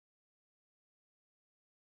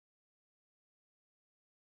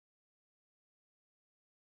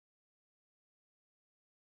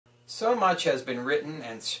So much has been written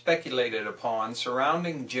and speculated upon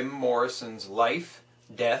surrounding Jim Morrison's life,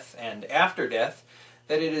 death, and after death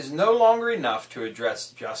that it is no longer enough to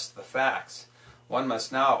address just the facts. One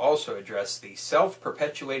must now also address the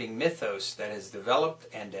self-perpetuating mythos that has developed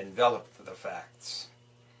and enveloped the facts.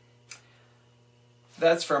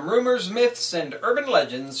 That's from Rumors, Myths, and Urban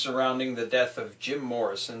Legends Surrounding the Death of Jim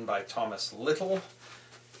Morrison by Thomas Little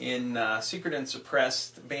in Secret and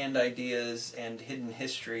Suppressed, Banned Ideas, and Hidden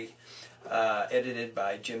History, edited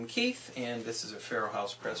by Jim Keith, and this is a Pharaoh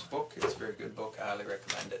House Press book. It's a very good book. I highly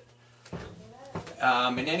recommend it.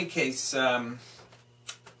 In any case, welcome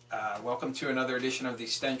to another edition of the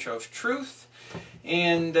Stench of Truth,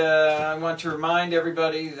 and I want to remind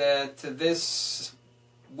everybody that this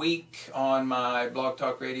week on my Blog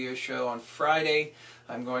Talk Radio show on Friday,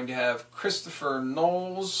 I'm going to have Christopher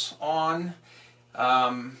Knowles on.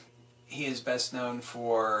 He is best known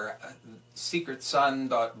for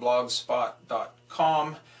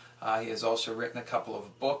secretsun.blogspot.com. He has also written a couple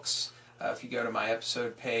of books. If you go to my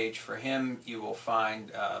episode page for him, you will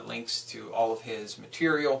find links to all of his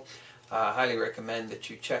material. I highly recommend that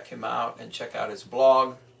you check him out and check out his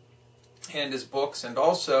blog and his books, and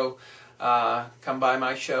also come by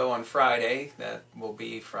my show on Friday. That will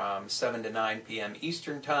be from 7 to 9 p.m.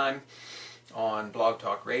 Eastern Time on Blog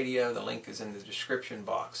Talk Radio. The link is in the description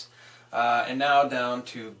box. And now down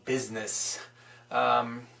to business.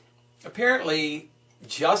 Apparently,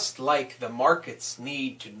 just like the markets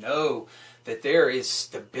need to know that there is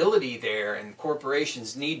stability there, and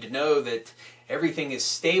corporations need to know that everything is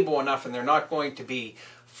stable enough and they're not going to be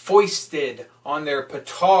foisted on their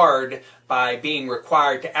petard by being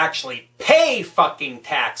required to actually pay fucking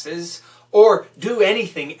taxes or do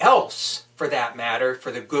anything else, for that matter,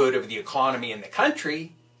 for the good of the economy and the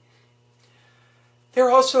country. There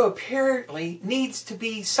also apparently needs to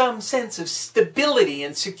be some sense of stability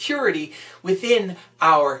and security within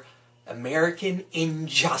our American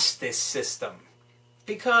injustice system,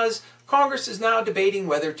 because Congress is now debating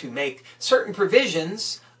whether to make certain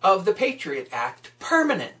provisions of the Patriot Act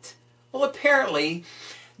permanent. Well, apparently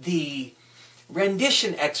the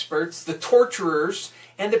rendition experts, the torturers,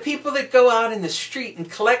 and the people that go out in the street and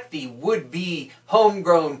collect the would-be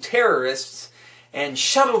homegrown terrorists and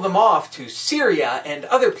shuttle them off to Syria and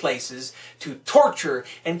other places to torture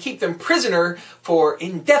and keep them prisoner for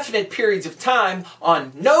indefinite periods of time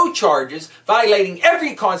on no charges, violating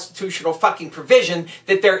every constitutional fucking provision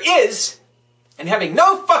that there is, and having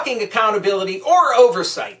no fucking accountability or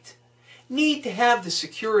oversight, need to have the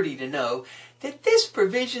security to know that this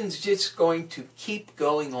provision's just going to keep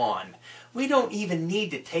going on. We don't even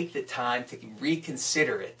need to take the time to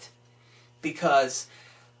reconsider it, because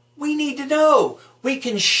we need to know we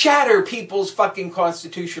can shatter people's fucking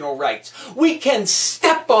constitutional rights. We can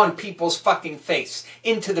step on people's fucking face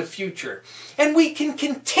into the future. And we can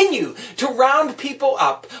continue to round people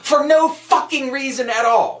up for no fucking reason at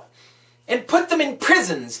all, and put them in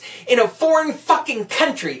prisons in a foreign fucking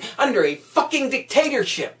country under a fucking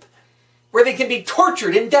dictatorship, where they can be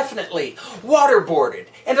tortured indefinitely, waterboarded,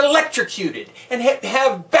 and electrocuted, and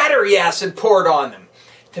have battery acid poured on them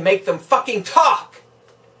to make them fucking talk.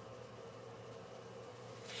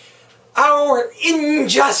 Our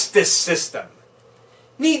injustice system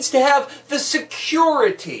needs to have the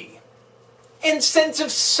security and sense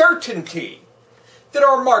of certainty that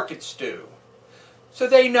our markets do, so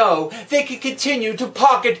they know they can continue to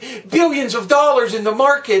pocket billions of dollars in the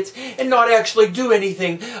markets and not actually do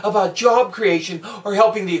anything about job creation or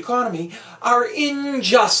helping the economy. Our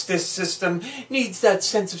injustice system needs that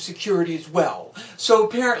sense of security as well. So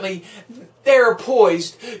apparently they're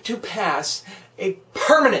poised to pass a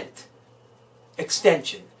permanent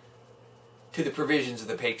extension to the provisions of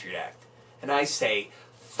the Patriot Act. And I say,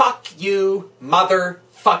 fuck you,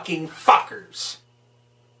 motherfucking fuckers.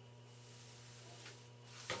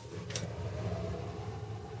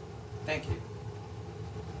 Thank you.